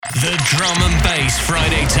The Drum and Bass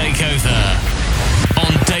Friday Takeover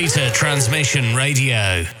on Data Transmission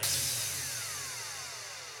Radio.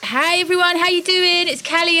 Hey everyone, how you doing? It's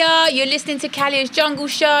Kalia. You're listening to Kalia's Jungle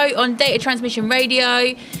Show on Data Transmission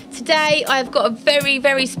Radio. Today I've got a very,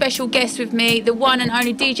 very special guest with me, the one and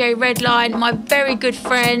only DJ Redline, my very good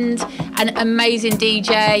friend and amazing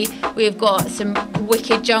DJ. We've got some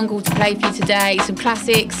wicked jungle to play for you today, some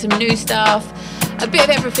classics, some new stuff, a bit of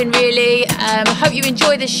everything really. I hope you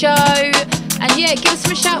enjoy the show, and yeah, give us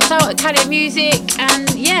some shouts out at Kalia Music, and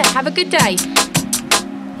yeah, have a good day.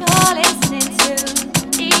 You're listening to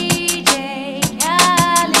DJ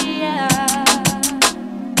Kalia.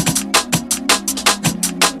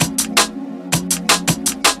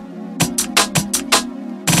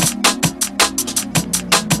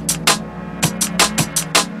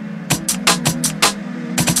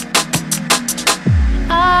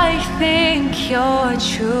 I think you're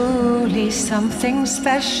truly something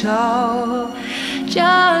special.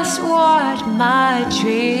 Just what my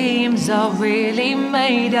dreams are really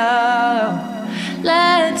made of.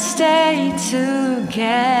 Let's stay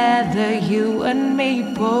together, you and me,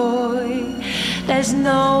 boy. There's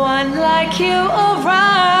no one like you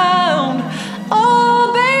around.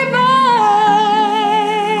 Oh, baby.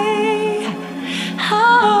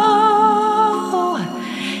 Oh,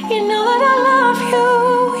 you know that I love you.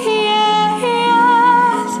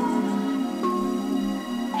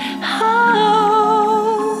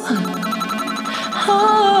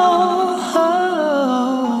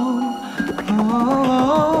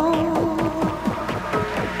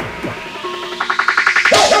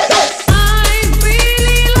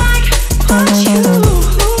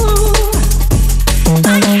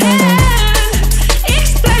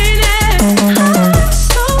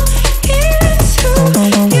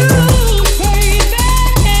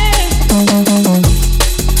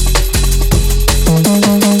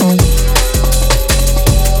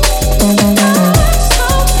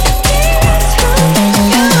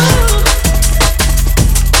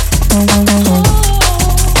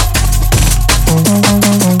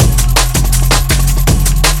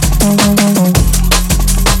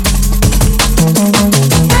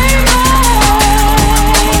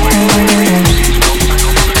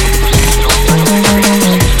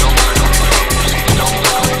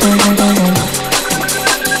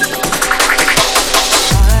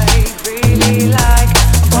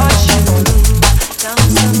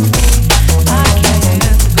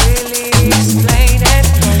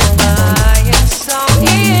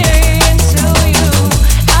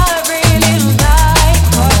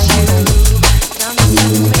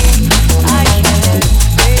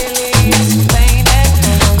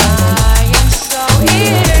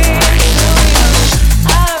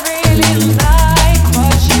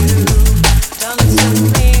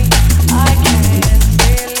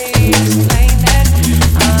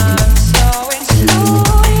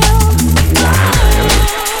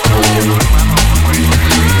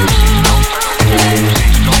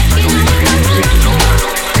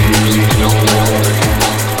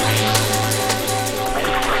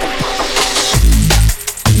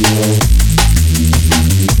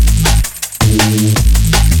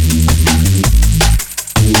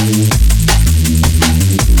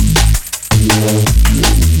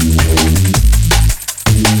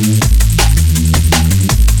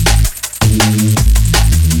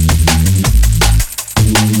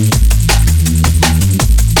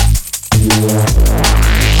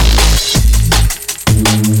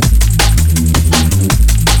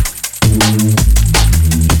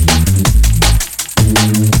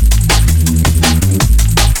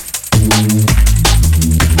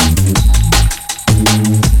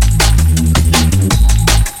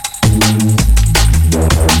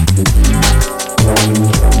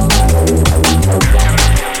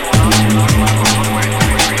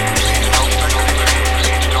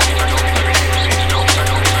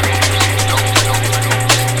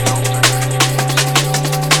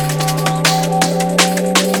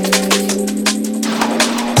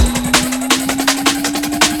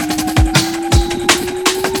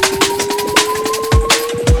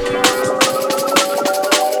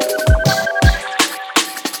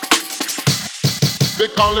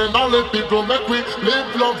 calling all the people, make we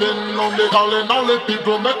live loving only. Calling all the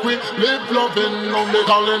people, make we live loving only.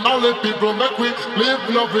 Calling all the people, make we live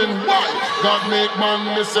loving. Why? God make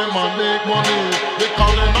man, they say man make money. They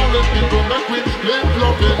calling all the people, make we live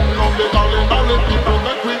loving only. Calling all the people,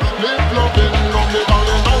 make we live loving only.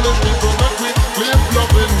 Calling all the people, make we live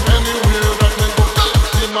loving anywhere that they go.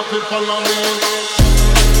 See my people on me.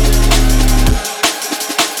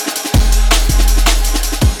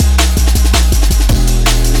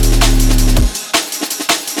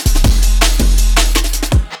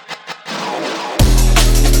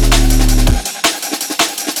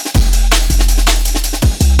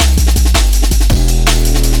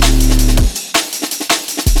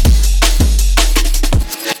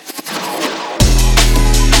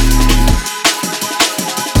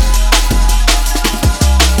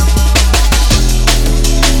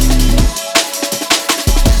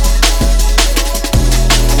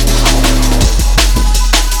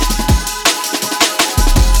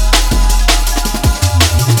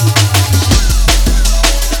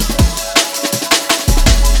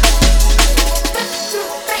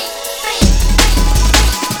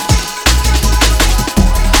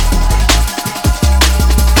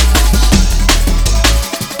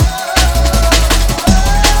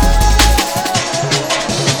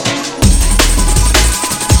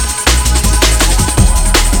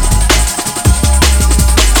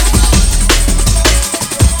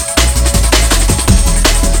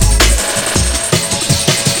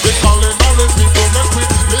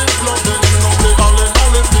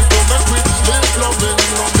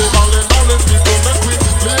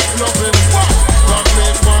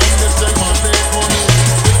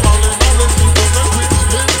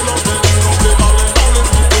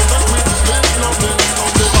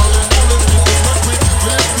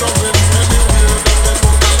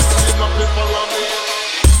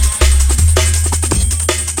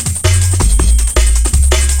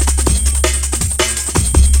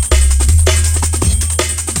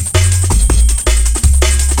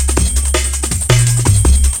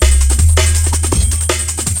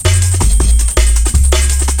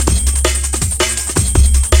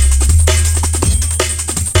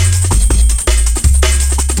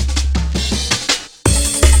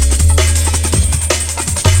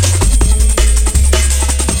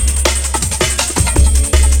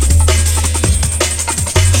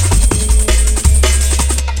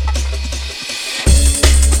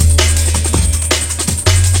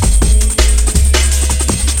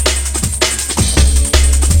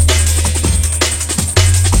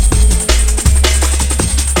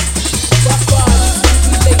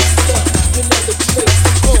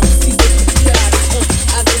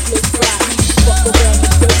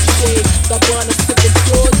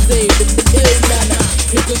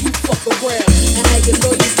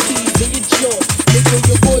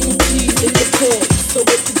 so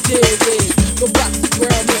what the deal is? The rocks is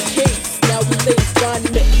brown and case. Now we lace, Bonnie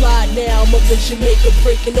McFly. Now I'm up in Jamaica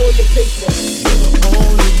breaking all your paper. You're the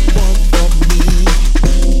only one for me.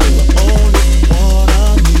 You're the only one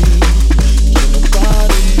I need. Can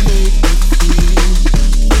nobody make me feel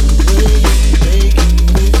the way you're making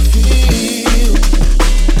me feel?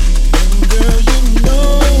 And girl, you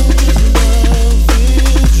know this love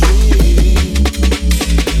is real.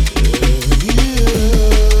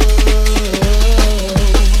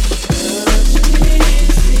 Touch me,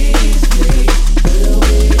 seize me, the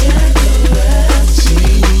way I caress.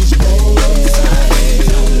 Tease me,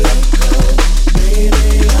 don't let go. Baby,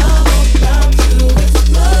 I'm about to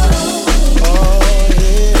explode. Oh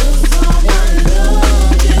yeah, 'cause all my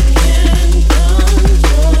love you can't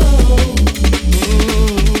control.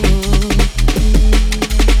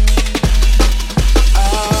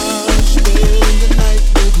 I'll spend the night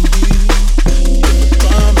with you. If I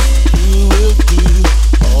promise you will do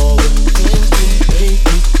all the things to make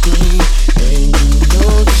me scream, and you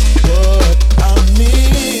know just what I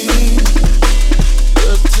mean.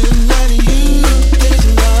 But tonight you taste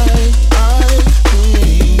like ice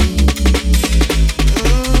cream.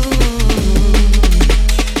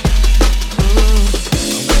 I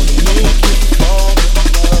wanna make you fall in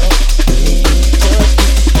love, make you touch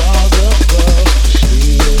the stars above. Stay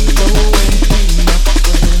low and be my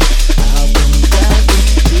friend. I'll come back and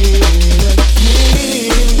do it again,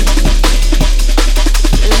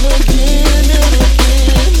 and again, and again,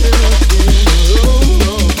 and again.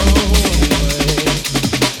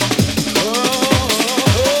 Oh,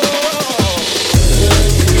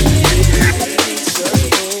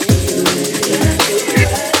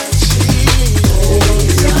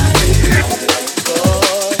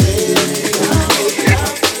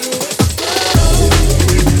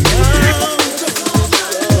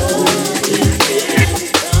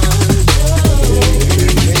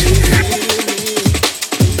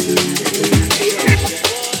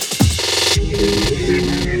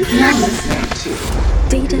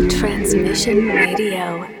 Data Transmission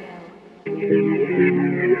Radio.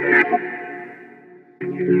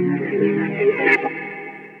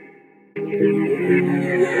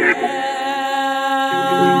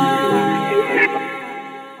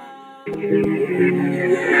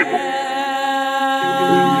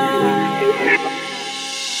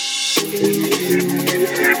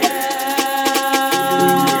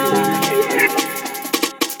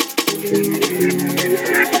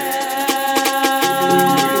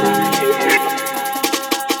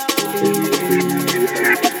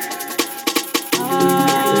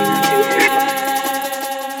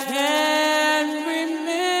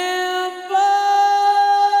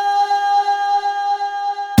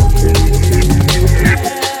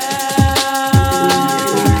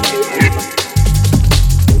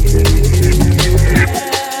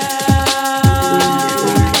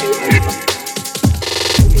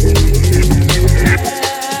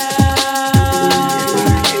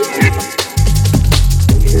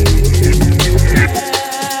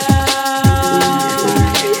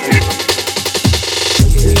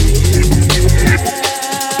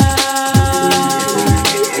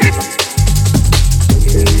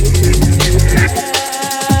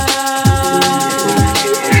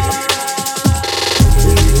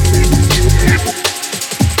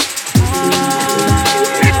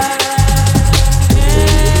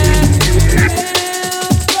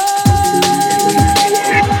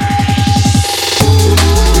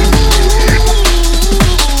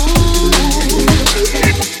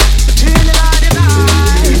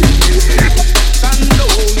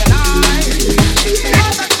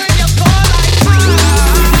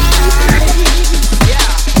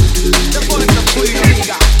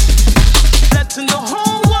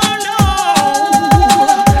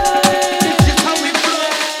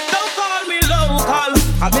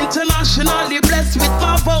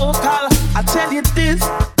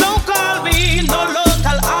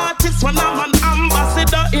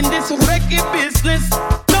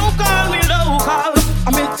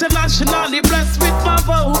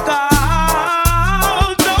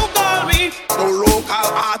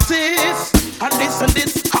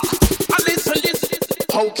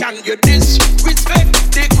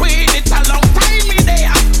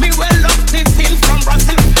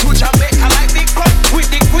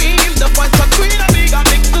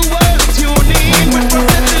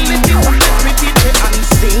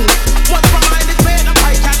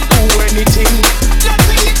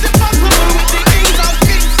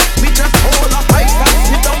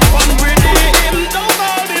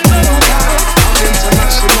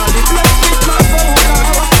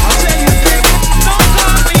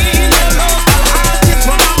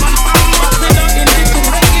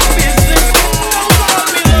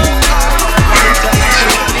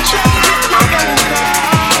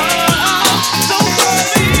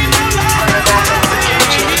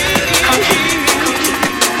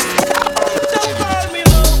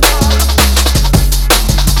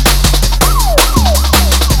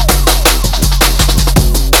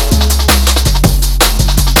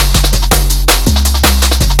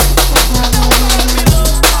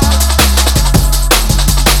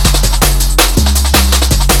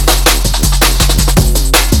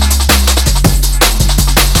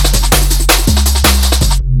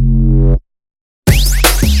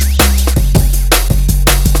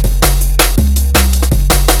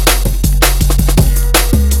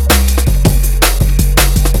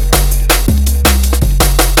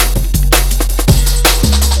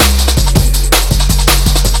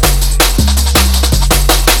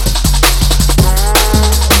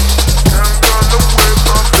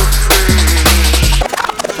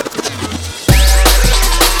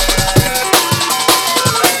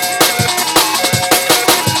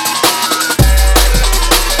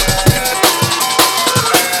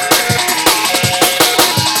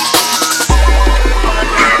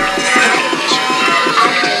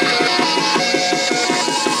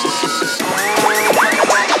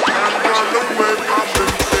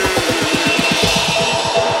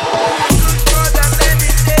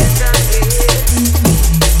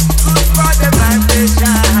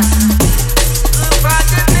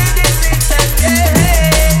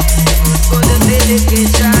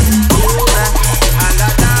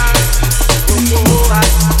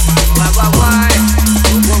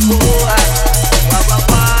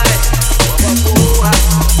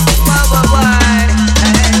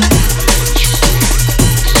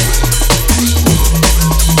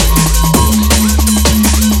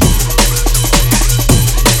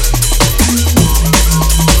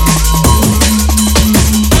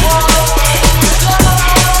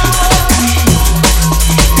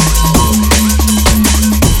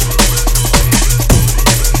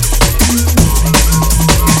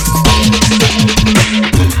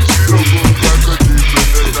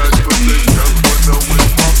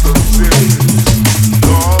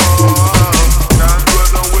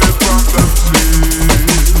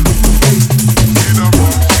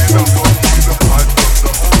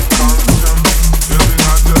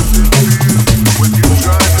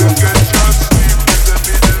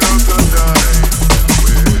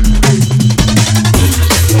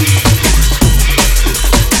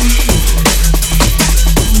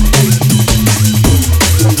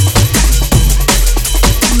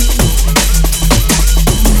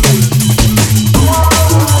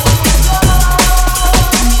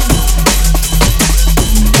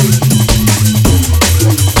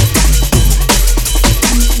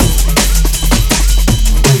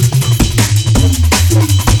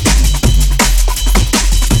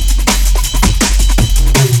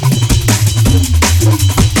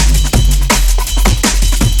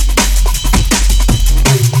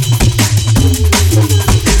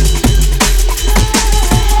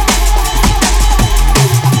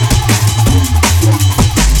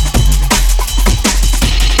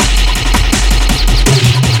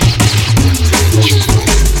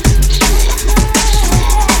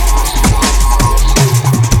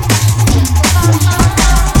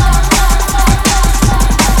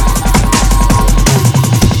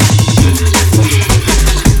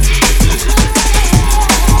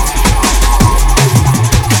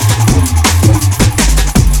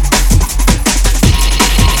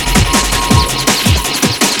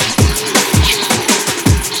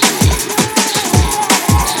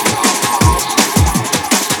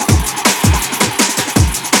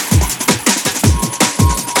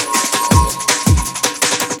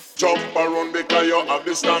 have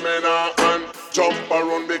the stamina. And jump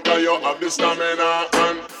around because you have the stamina.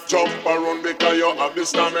 And jump around because you have the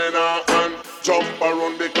stamina. And jump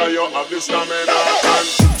around because you have the stamina. And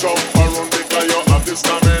jump around because you have the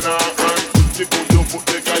stamina. And tickle your foot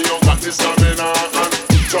because you got the stamina. And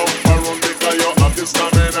jump around because you have the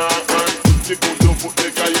stamina. And tickle your foot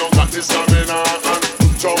because you got the stamina. And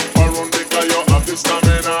jump around because you have the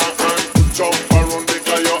stamina. And jump around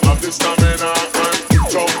because you have the stamina. And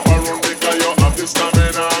jump around because you have the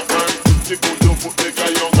stamina. And tickle your foot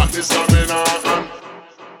because you got the stamina. And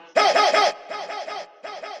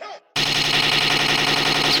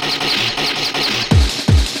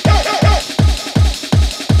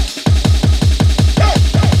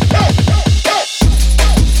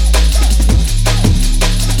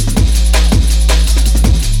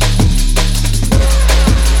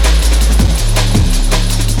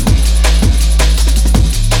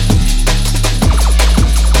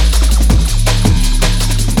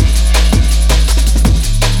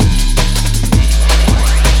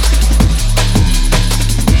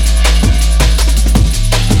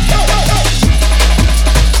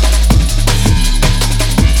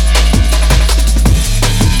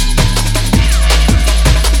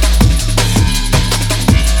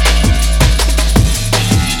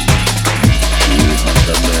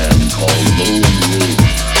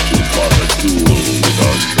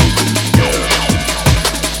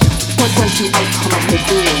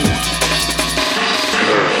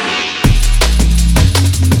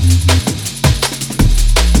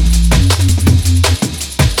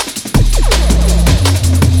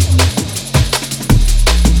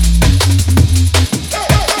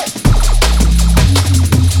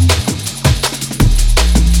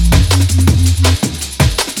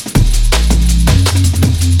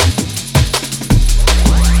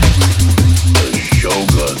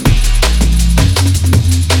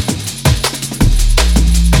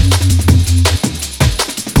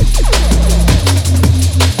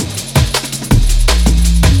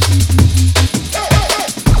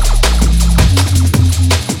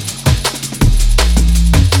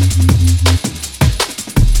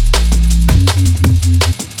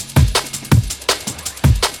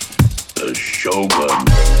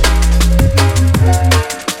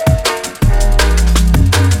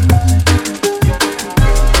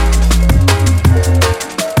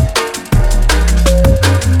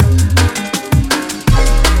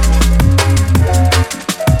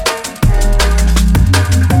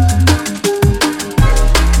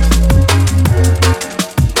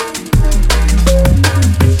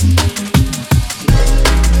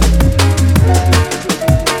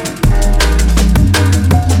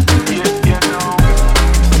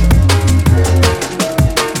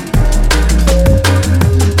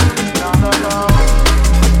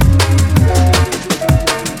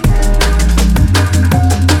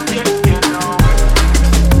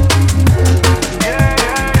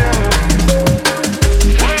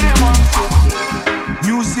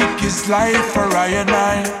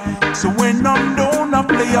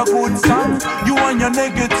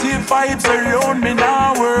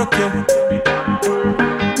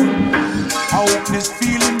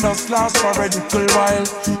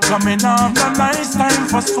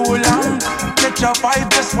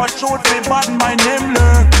watch out for bad my name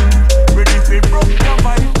lurk. Ready for broke your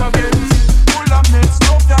vibe again. Full of meds,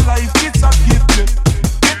 love your life, it's a gift.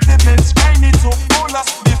 Get the meds, grind it up, full of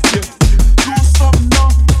spliff. Do something now,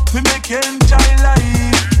 we make you enjoy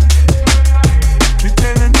life. We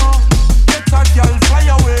telling you, get a girl, fly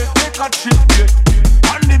away, take a trip.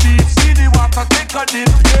 On the beach, see the water, take a dip.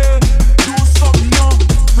 Do something now,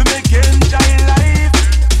 we make you enjoy life.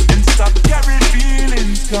 And stop carry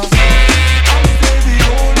feelings, cause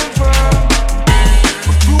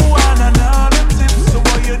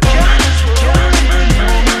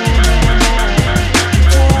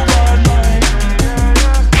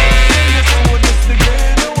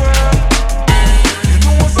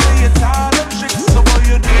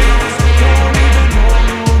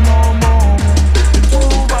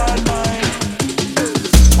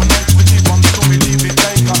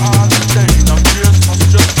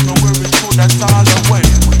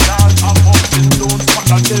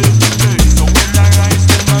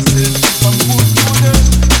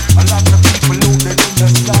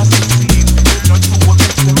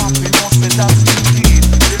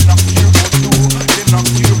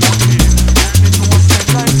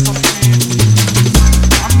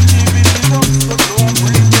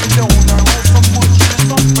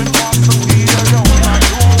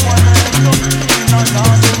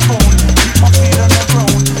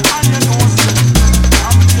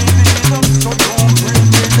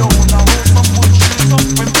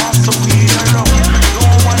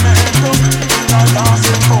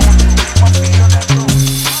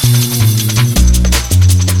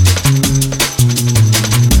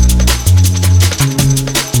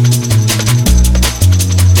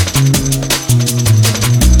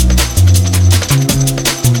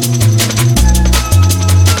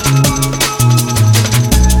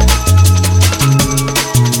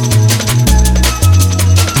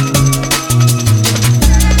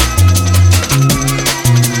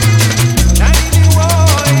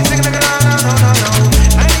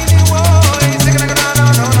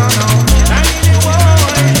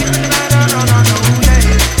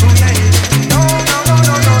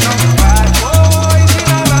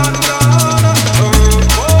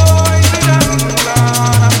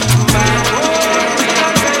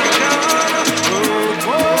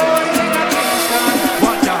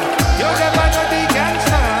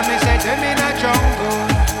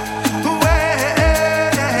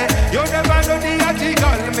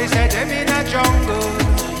jungle.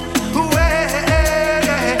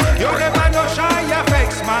 You never know shy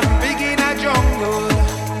effects, man, big in a jungle.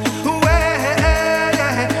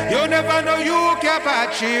 You never know you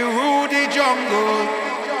Apachi rule the jungle.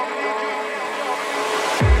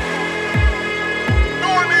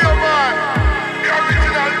 Know me, man. The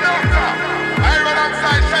original Nuttah. Irah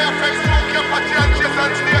alongside shy effects, Apachi and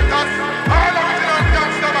Jason status. All original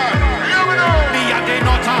gangster, man. Hear me now. Me and the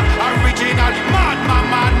Nuttah, original mad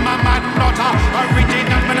Nuttah,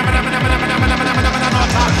 original Nuttah,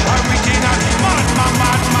 original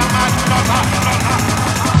mad Nuttah.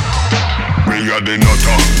 Me a the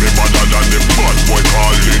Nuttah, me better than the bad boy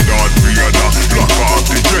calling Darth Vader. Block off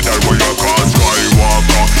the Jedi where you call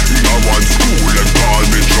Skywalker. In a one school and call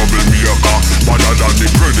me troublemaker. Better than the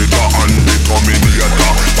Predator and the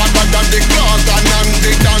Terminator. Better than the Gorgon and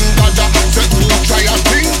the Dandada. Say who try a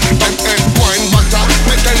thing, them head wine butter.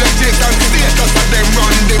 Metallurgies and status and them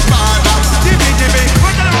run the border. Jimmy,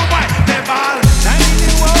 what the hell, boy? They ball,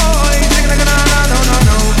 tiny boy,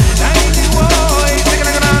 no. Tiny boy, no.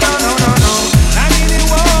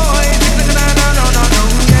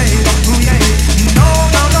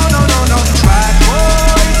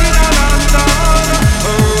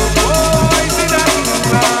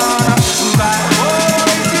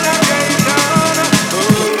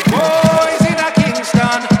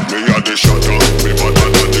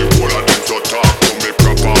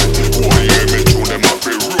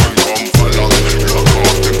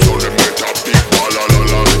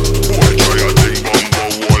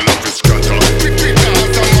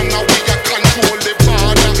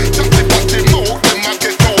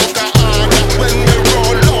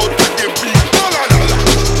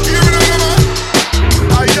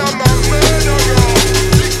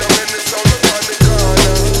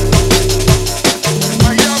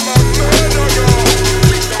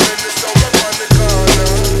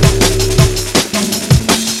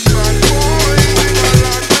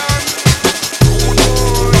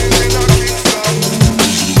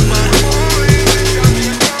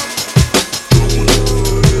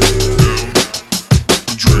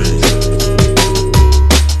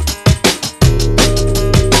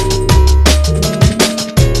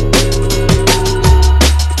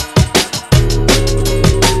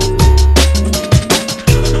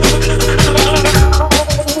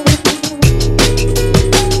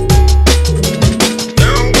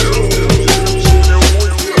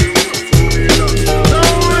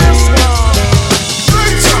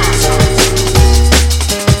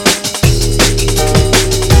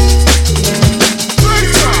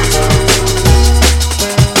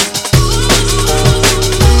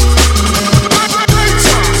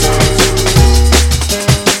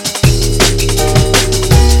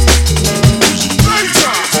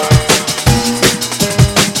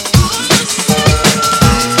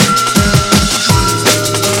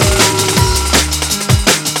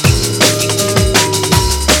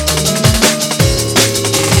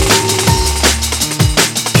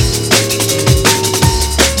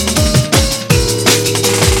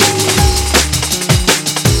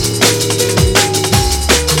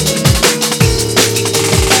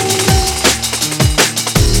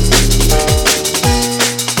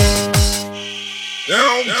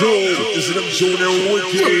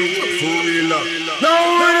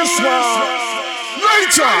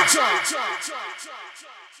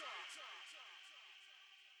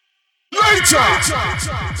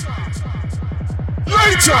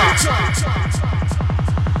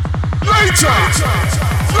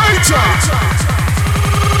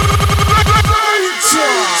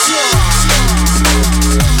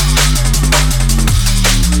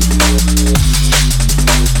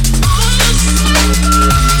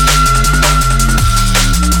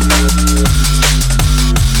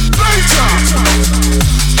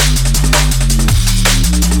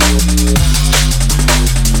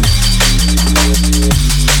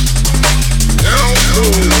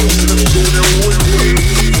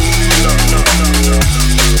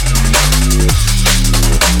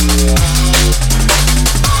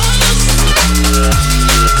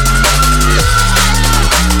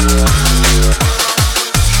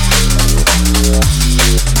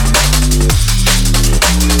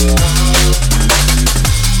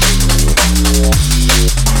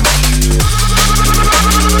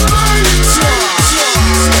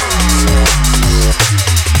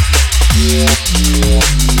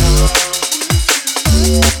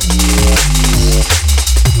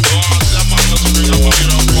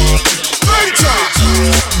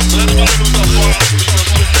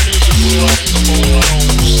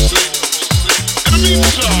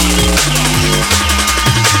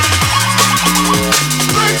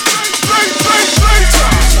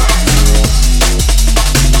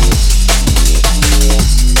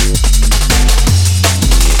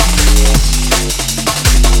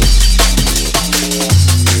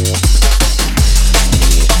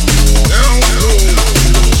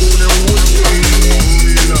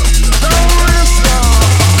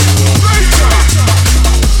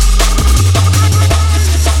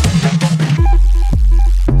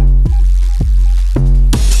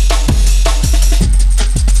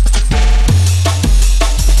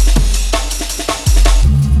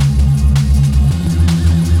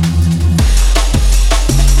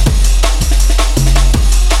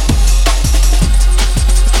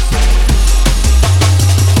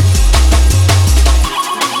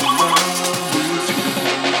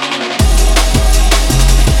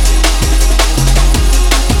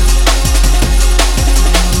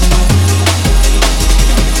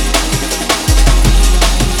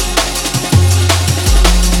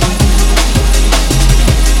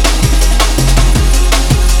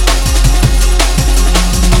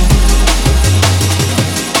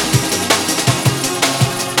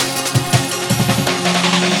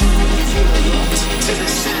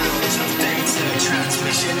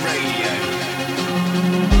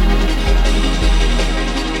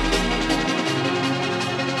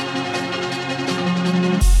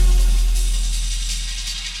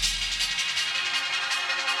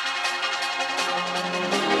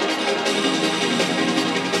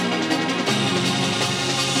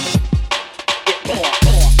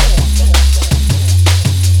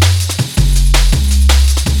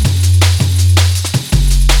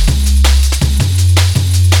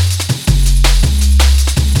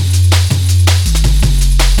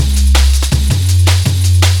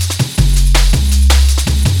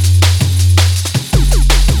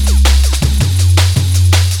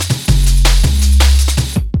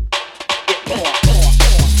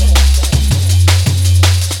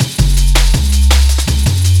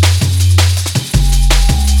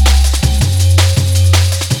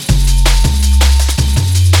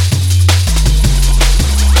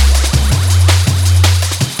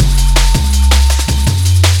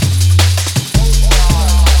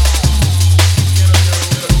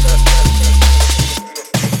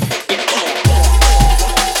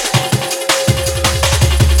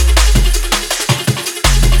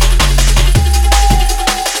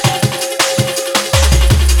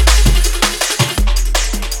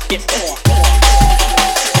 Drop to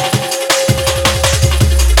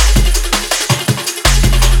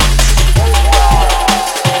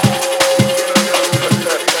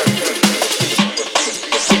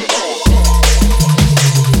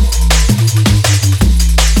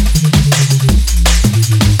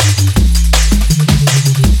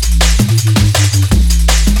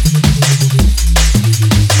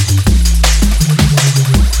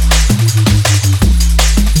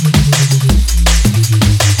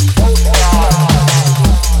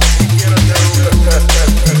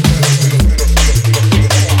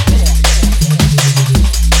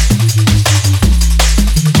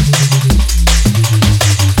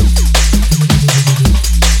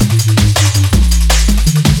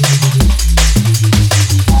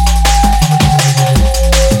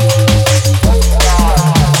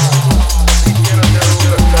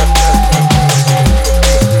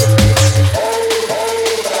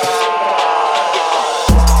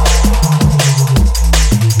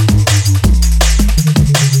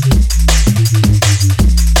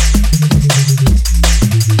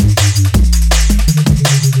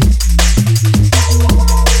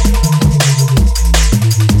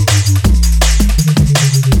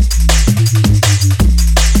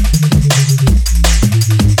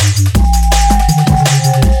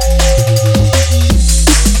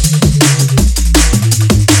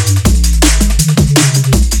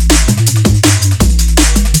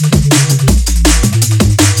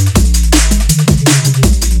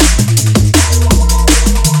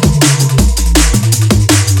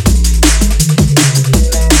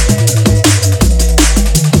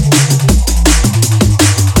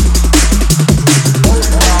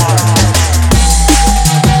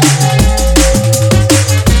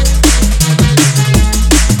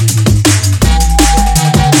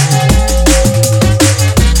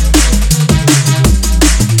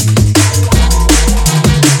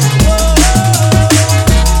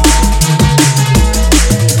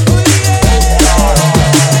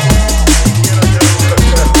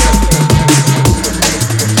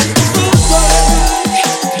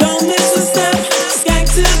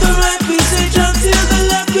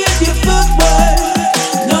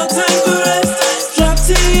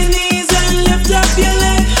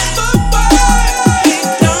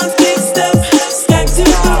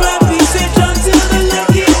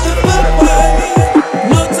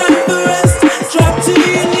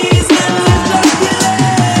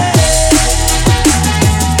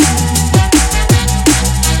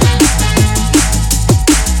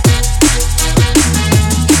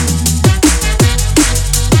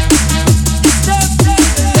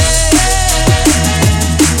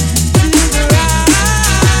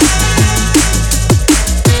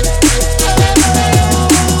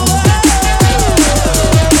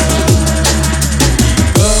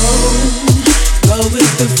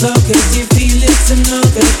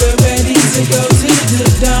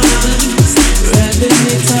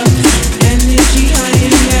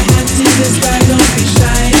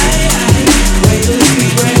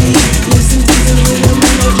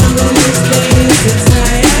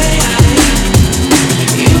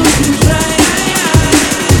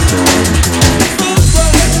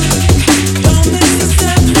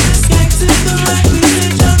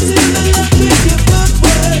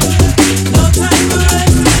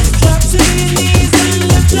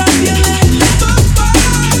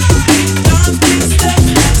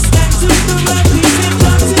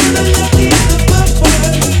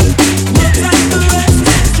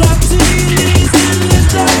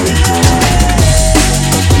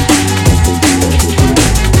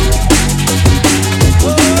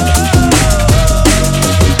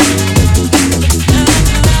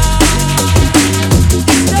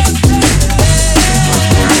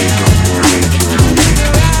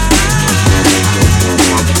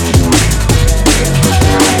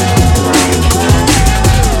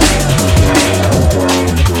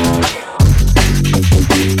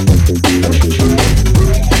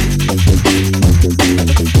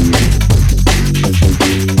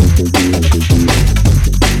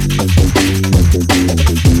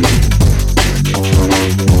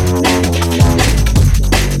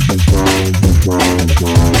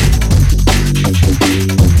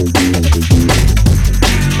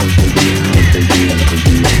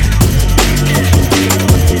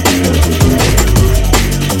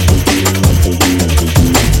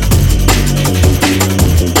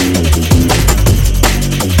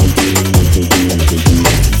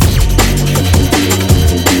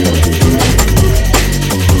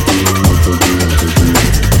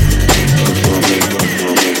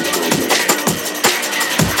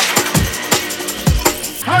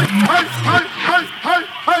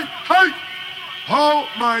Oh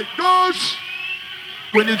my gosh!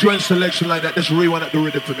 When you join selection like that, just rewind at the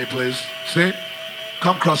rhythm for me, please. See?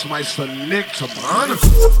 Come cross my selector, man.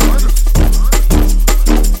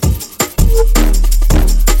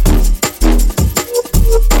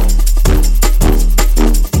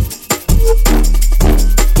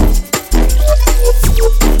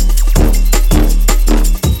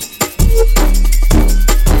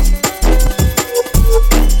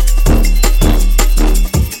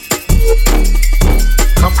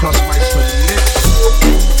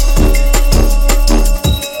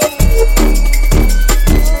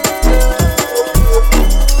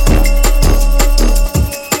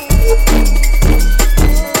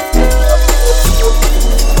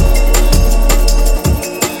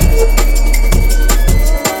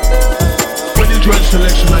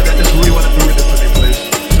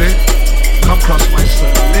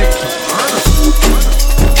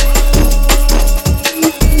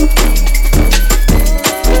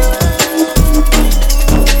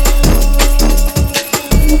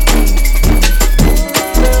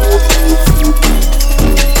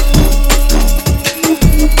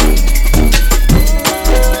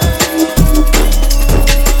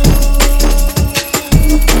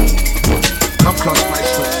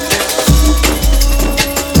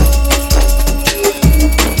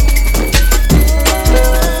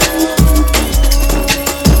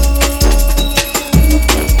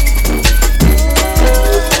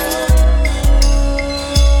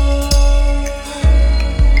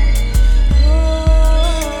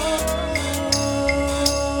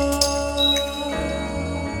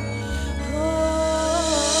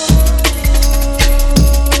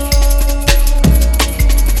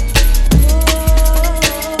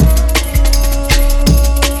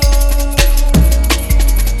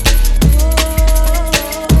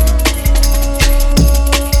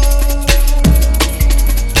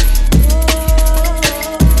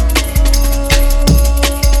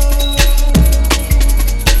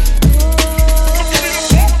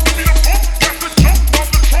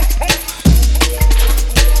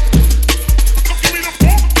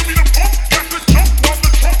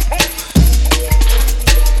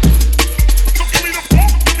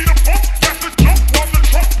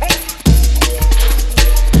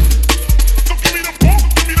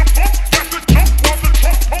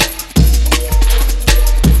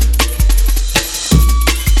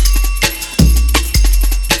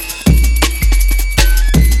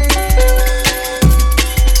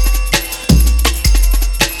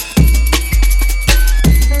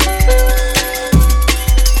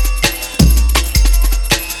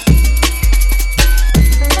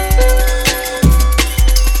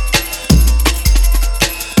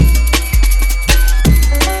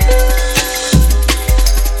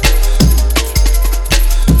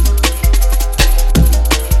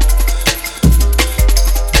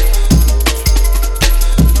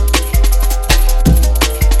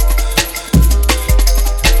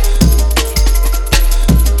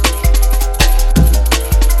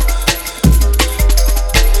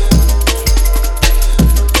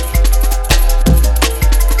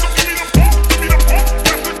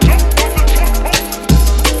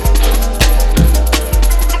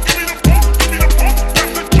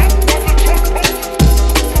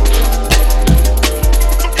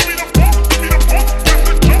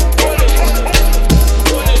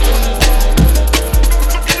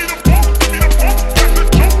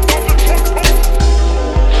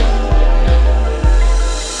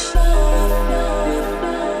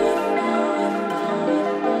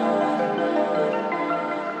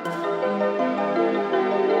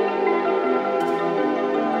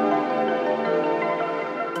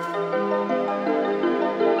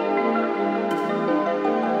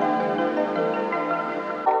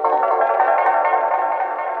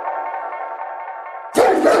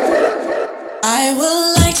 I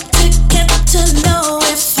would like to get to know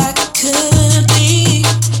if I could be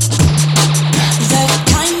the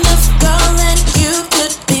kind of girl that you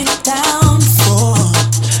could be down for.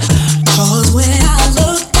 'Cause when I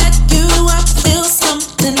look at you, I feel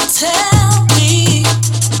something tell me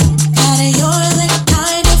that you're the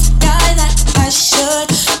kind of guy that I should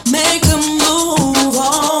make a move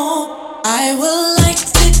on. I would like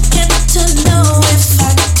to get to know if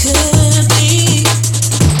I could be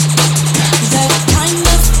the kind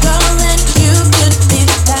of girl that you could be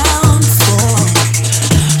down for.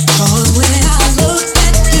 'Cause when I look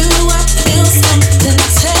at you, I feel something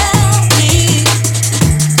tell me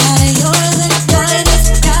that you're the kind of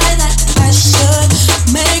guy that I should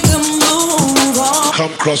make a move on.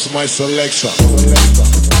 Come cross my selection.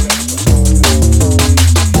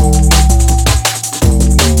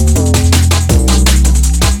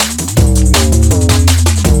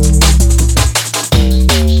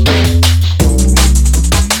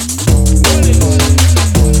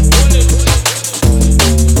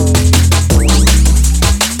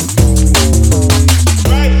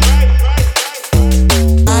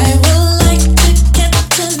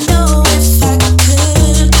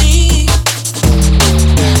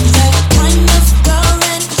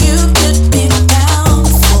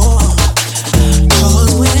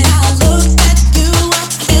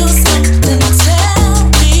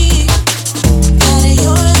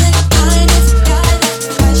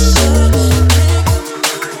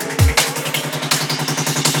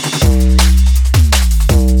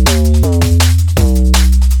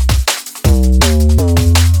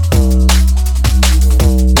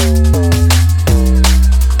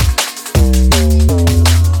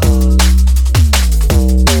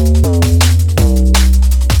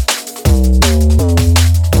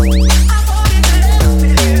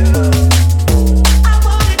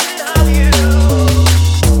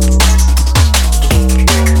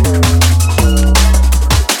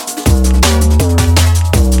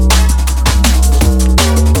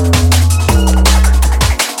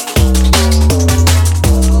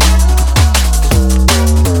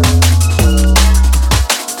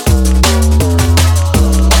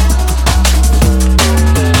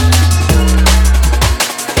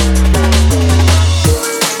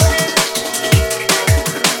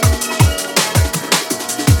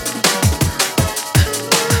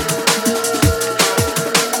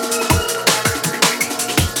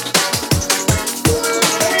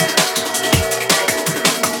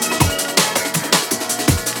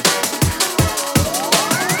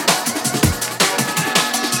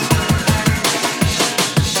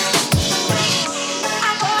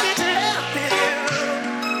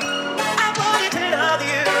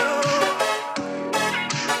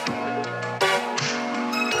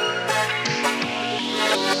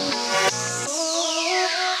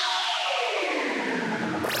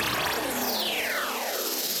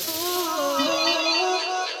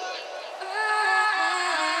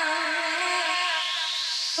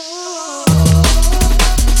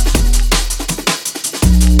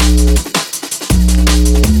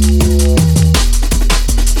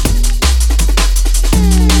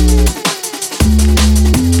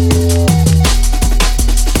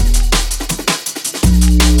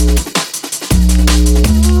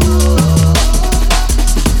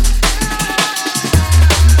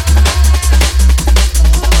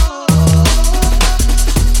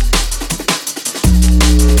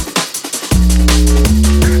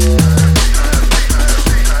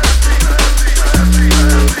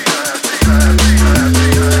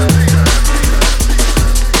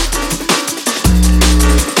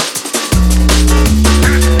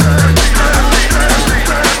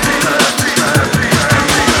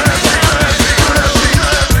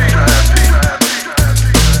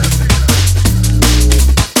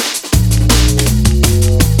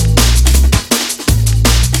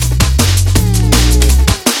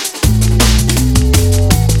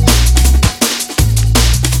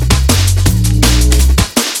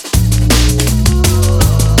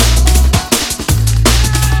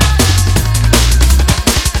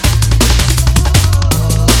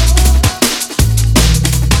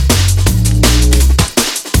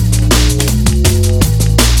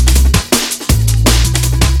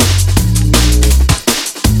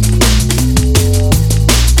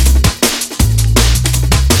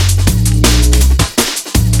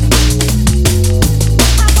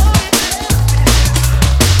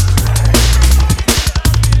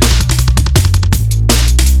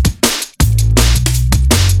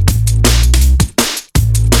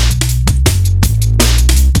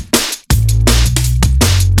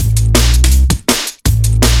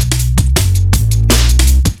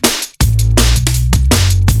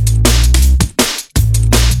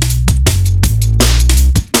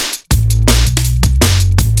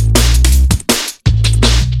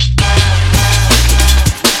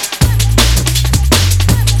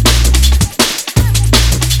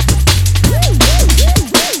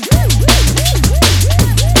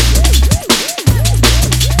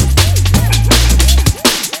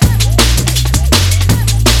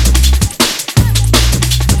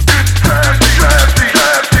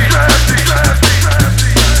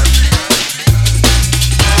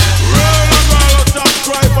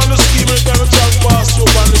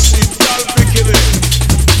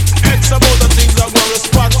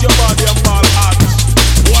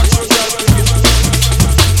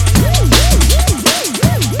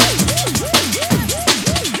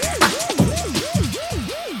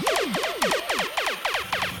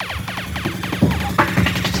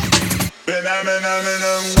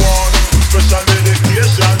 Special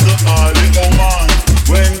dedication to all the woman.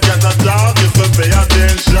 When cat attack, if you pay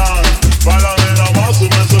attention. Follow me no muscle,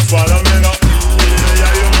 me so follow me no.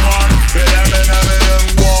 Yeah, you man. Me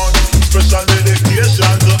one. Special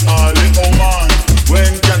dedication to all the woman.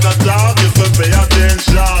 When cat attack, if you pay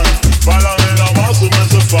attention. Follow me no muscle, me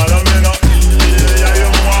so follow me no. Yeah,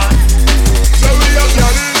 you man. So we are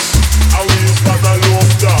Yanis, and we start a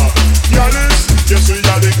love talk. Yanis, yes we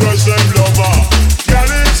are the girls them lover.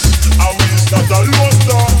 Yanis, and we start a love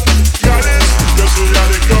talk. Yanis, yes we are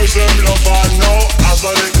the girls them lover. Now, as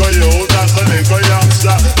a little youth, as a little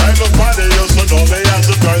youngster, everybody used to know me as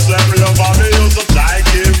a girls them lover. Me used to try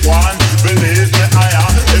keep one. Believe me, I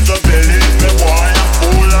am. If you believe me, boy, I'm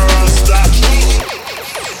full of rasta.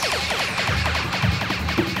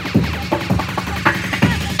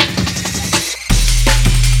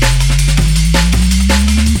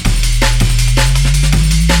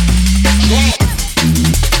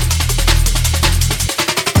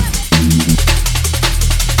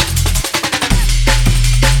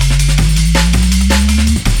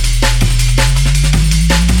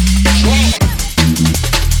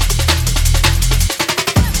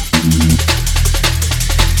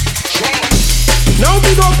 Now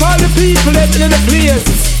big up all the people living in the place.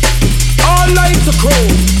 All lights are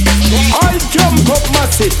cold. All jump up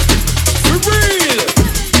massive. For real.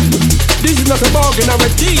 This is not a bargain or a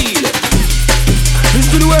deal. This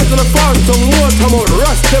is the way to the fast some more time out.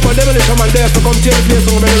 Rust them and devilish them and there to come take the place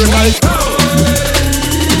from America.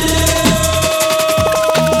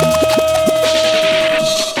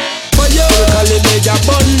 Major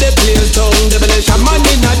bun the place down. Devilish a man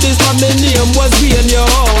in a this one, my name was Wayne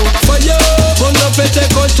Young. For you, bun up a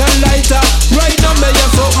take out and lighter. Right now me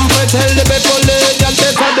have something to tell the people. And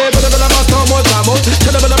take a day, but I'm gonna bust some more time out.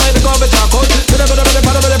 Tell them I'm gonna go with a coat. Tell them I'm gonna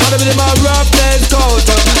put my rap let's go.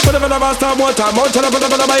 Tell them I'm gonna bust some more time out. Tell them I'm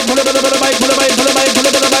gonna mic, pull the mic, pull the mic, pull the mic, pull the mic, pull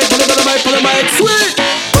the mic, pull the mic. Sweet.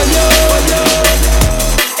 For you,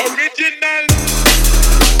 Original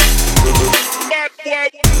bad boy.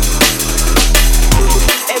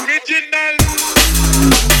 Original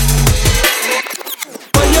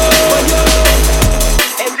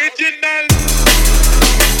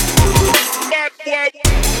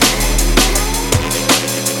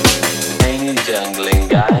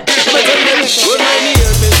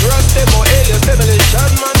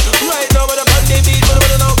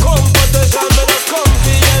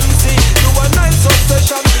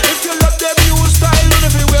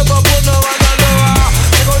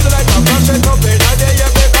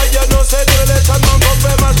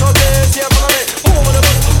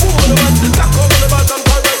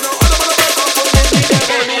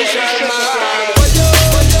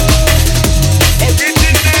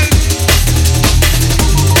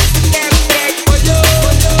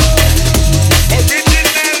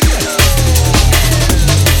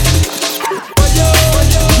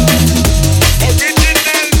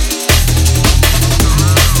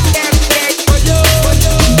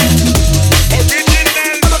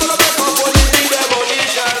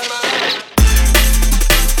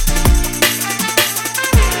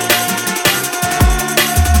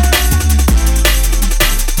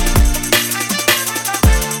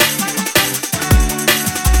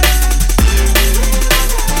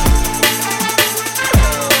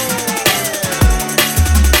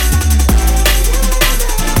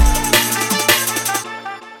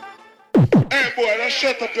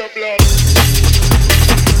shut up your blood.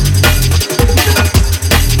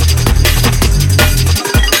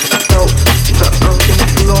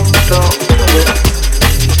 Long dark tunnel.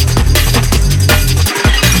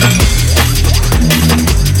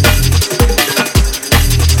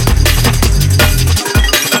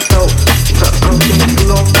 Felt that I was in a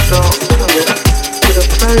long dark tunnel with a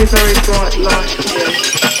very, very bright light at the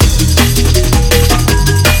end.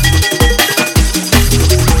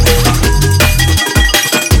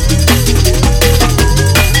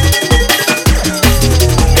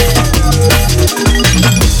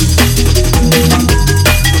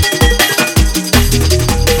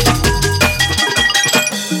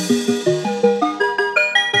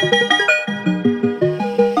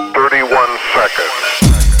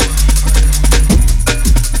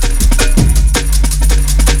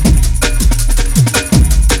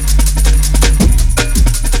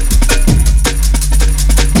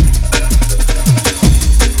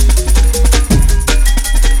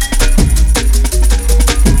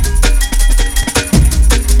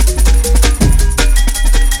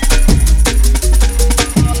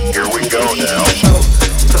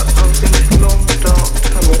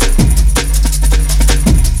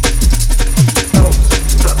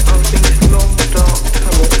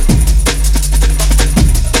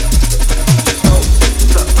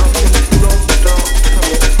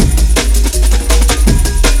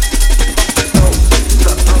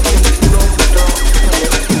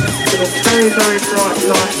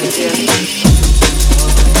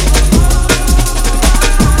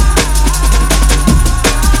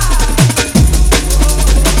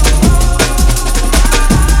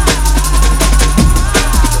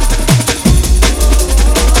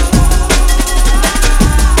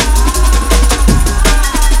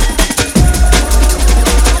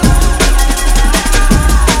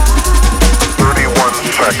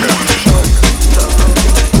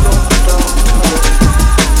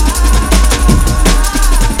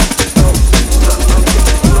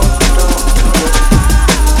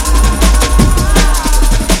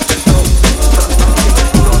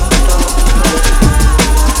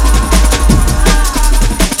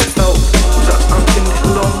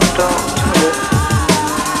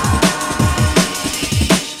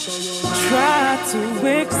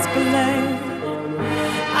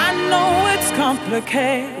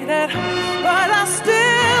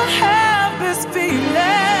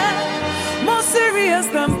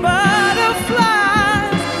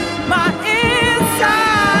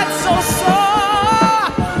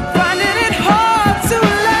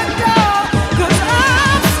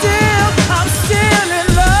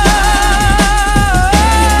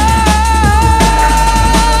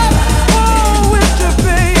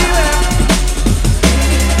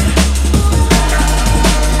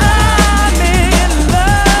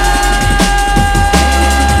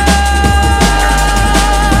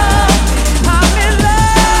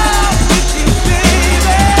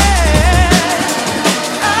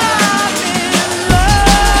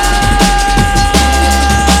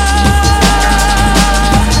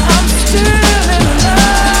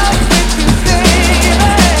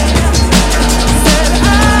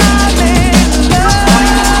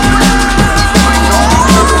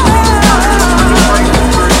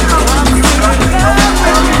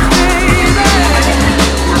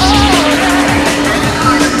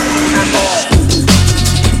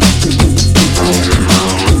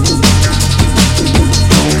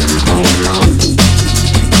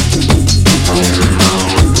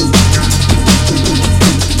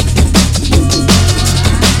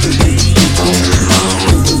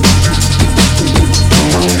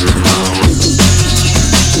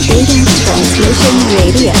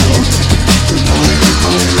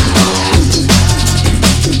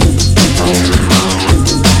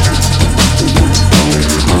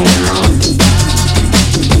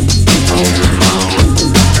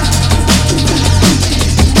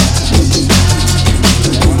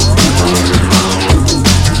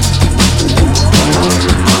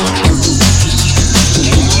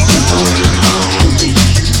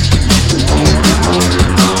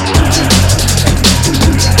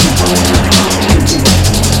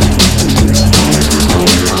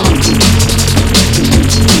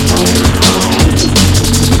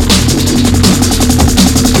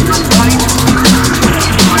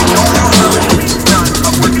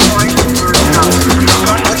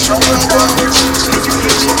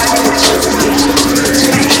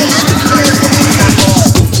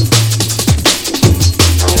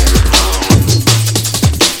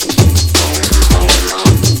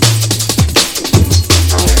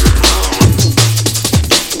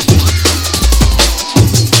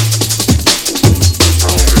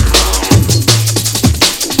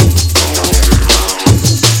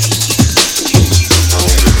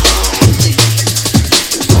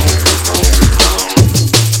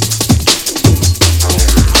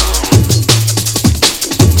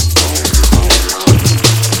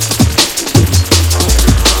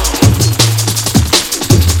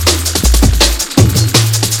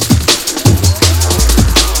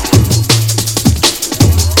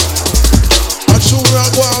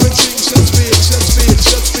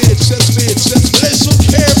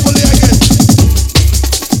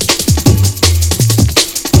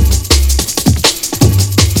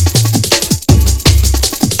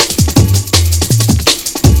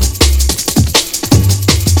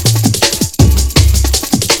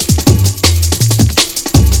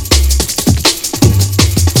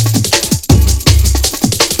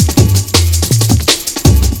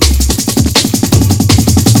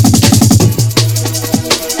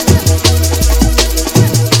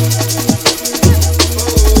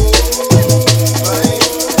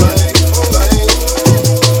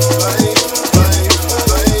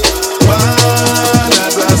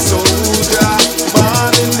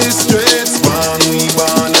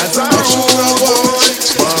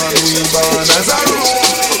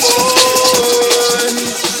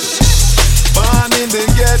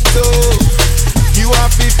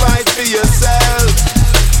 for yourself.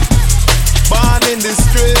 Born in the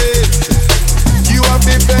streets, you have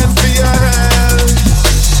to fend for your health.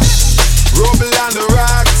 Rubble on the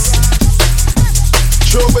rocks,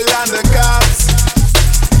 trouble on the cops.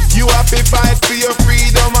 You have to fight for your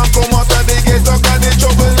freedom and come out of the ghetto 'cause the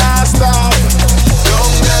trouble not stop.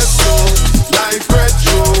 Young so, life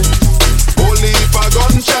retro. Only if a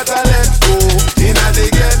gunshot I let go. Inna the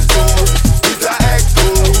ghetto, it's a echo.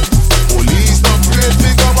 Police not afraid to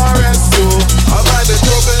come arrest you. Avoid the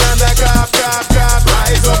trouble and the cop.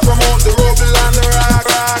 Rise up from out the rubble and the rock.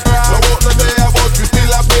 No out no there but you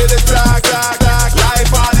still a pay the tax.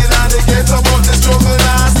 Life hard inna the ghetto but the struggle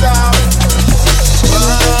not stop.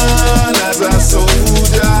 Born as a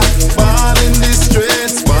soldier, born in the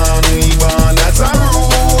streets, born as a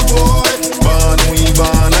rude boy,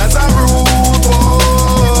 born as a rude boy,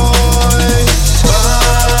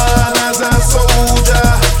 born as a soldier,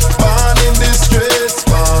 born in the streets,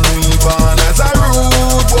 born as a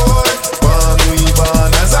rude boy,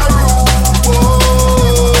 born as a rude boy.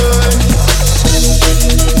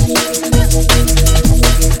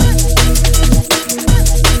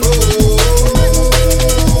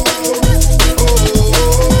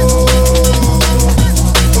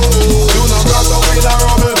 You no got to wheel a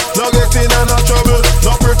rubble, no get in and no trouble.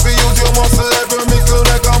 No prefer use your muscle, every mickle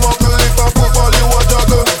like a muckle. If a football you a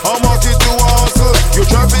juggle, how much it you a hustle. You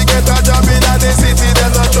try to get a job in the city,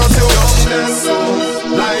 then not trust you. Young so,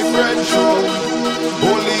 life retro.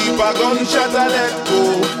 Only if a gunshot I let go.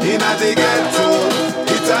 Inna the ghetto,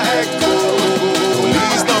 it's a echo.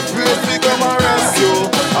 Police not afraid to come arrest you.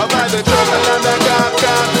 Avoid the trouble and the cop.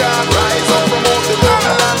 Rise up from out the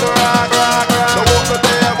rubble and the rock. No walk no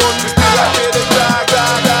there but you still a pay the tax.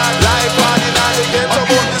 Life hard inna the ghetto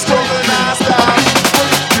but the struggle not stop.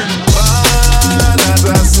 Born as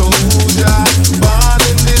a soldier, born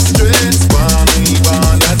in the streets, born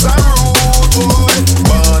as a rude boy,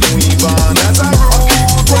 born as a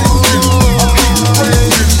rude boy,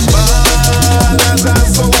 born as a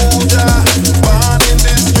soldier, born in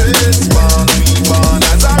the streets, born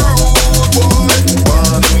as a rude boy,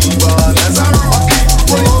 born as a rude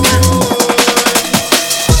boy,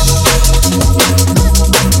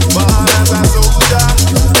 born as a soldier,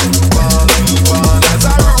 born as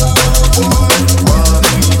a rude boy,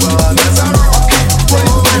 born as a rude boy.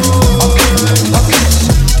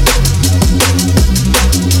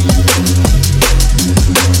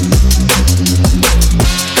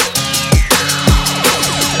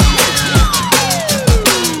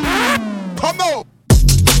 Come on.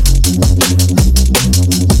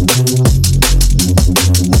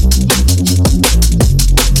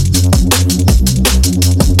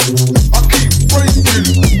 I keep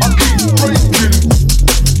breaking.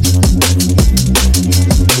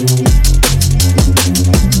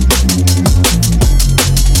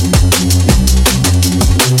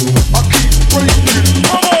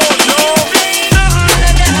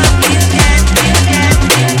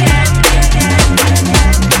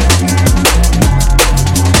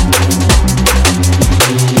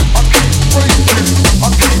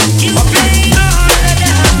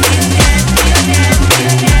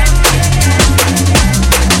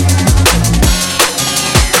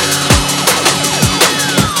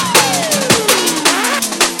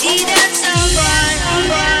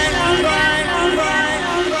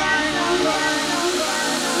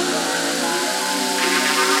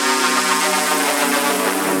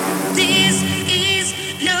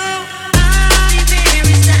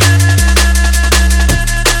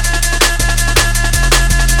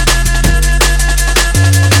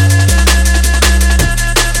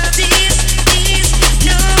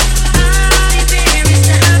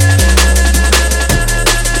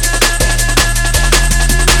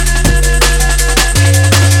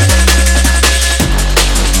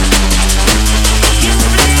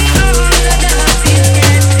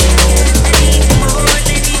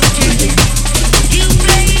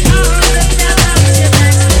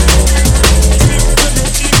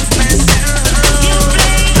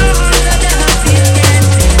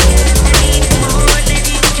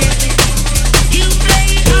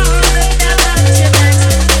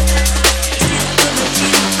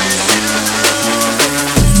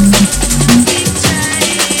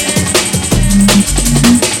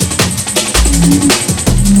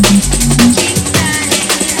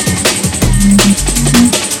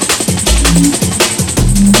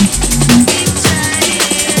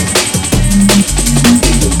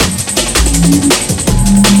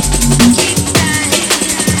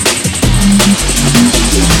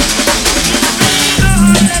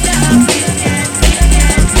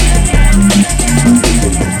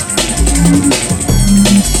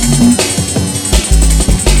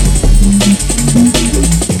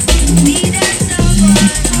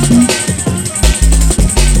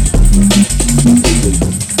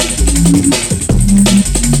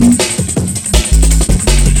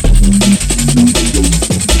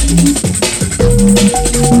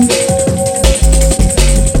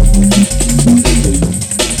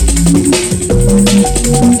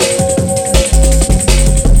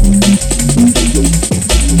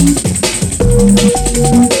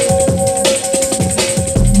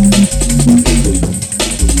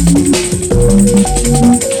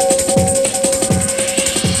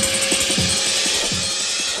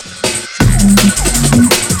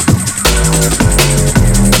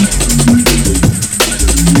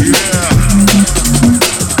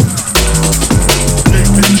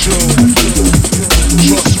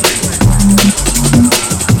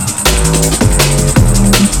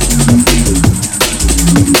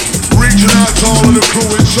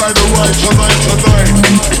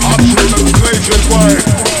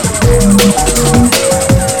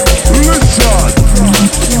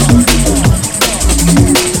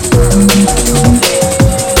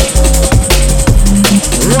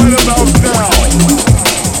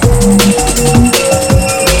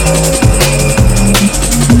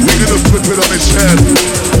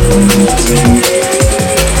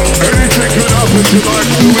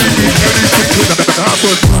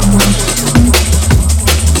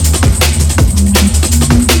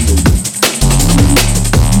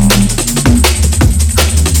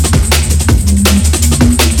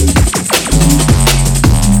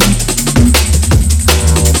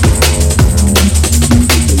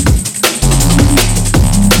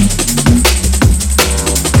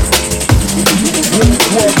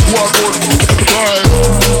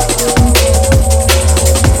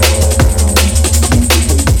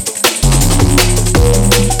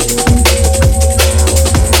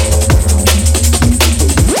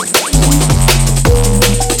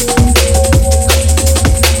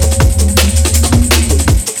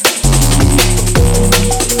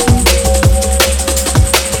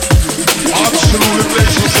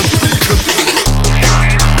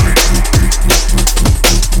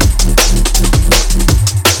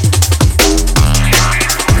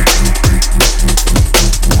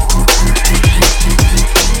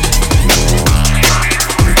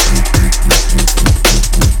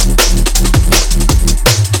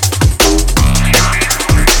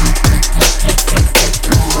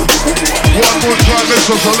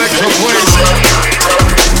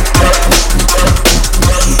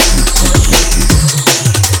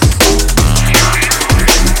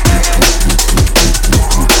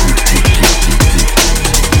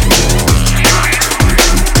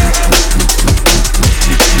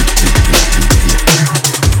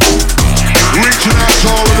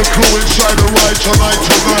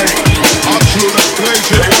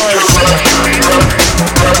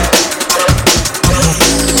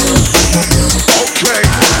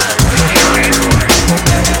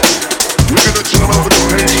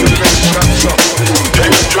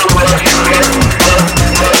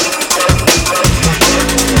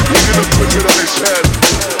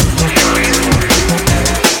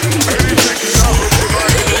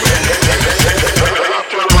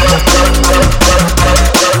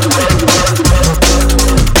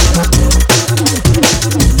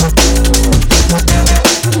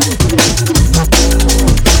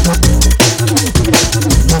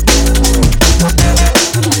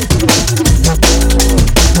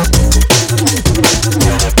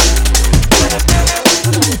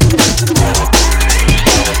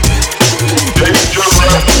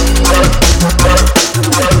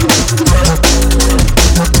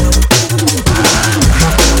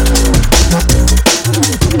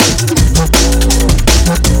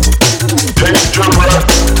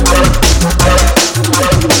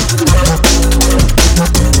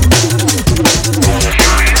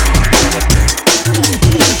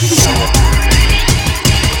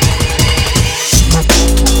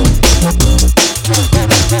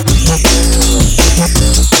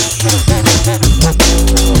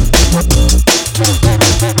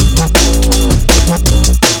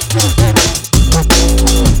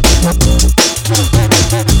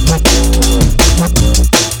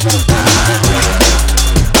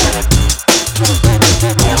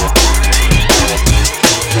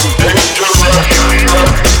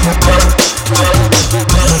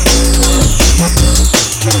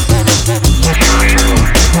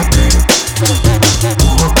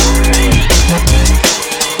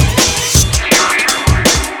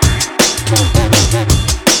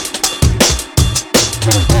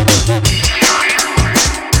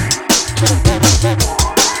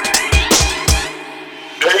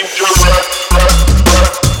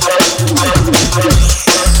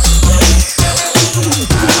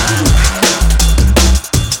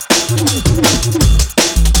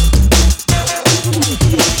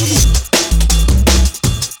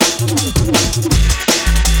 You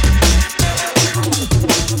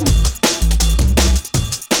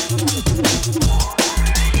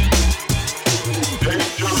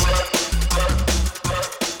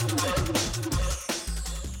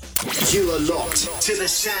are locked to the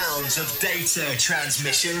sounds of Data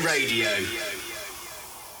Transmission Radio.